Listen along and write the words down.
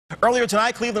Earlier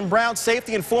tonight, Cleveland Browns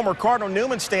safety and former Cardinal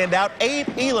Newman standout Abe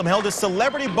Elam held a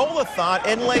celebrity bowl-a-thon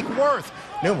in Lake Worth.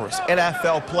 Numerous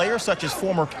NFL players, such as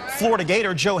former Florida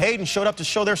Gator Joe Hayden, showed up to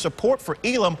show their support for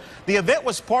Elam. The event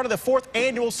was part of the 4th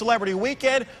annual Celebrity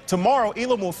Weekend. Tomorrow,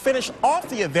 Elam will finish off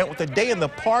the event with a day in the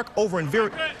park over in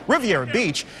Riviera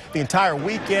Beach. The entire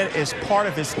weekend is part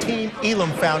of his TEAM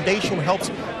Elam Foundation, which helps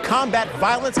combat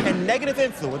violence and negative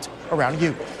influence around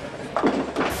youth.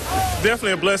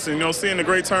 Definitely a blessing, seeing the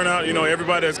great turnout,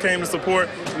 everybody that's came to support,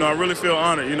 I really feel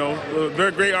honored, a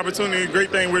very great opportunity,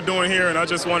 great thing we're doing here, and I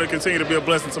just want to continue to be a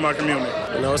blessing to my community.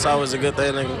 It's always a good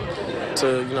thing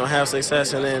to have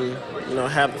success and then,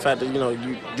 have the fact that,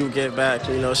 you do give back,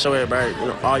 show everybody,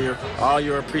 all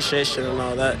your appreciation and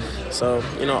all that. So,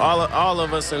 all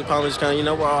of us in Palm Beach County,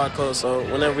 we're all close, so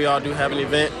whenever we all do have an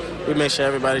event, we make sure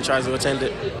everybody tries to attend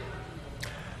it.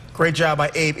 Great job by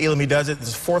Abe Elam. He does it. This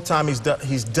is the 4th time he's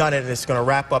done it, and it's going to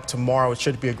wrap up tomorrow. It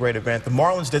should be a great event. The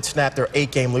Marlins did snap their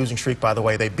 8-game losing streak, by the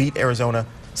way. They beat Arizona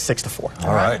 6-4.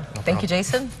 All right. No Thank you,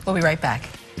 Jason. We'll be right back.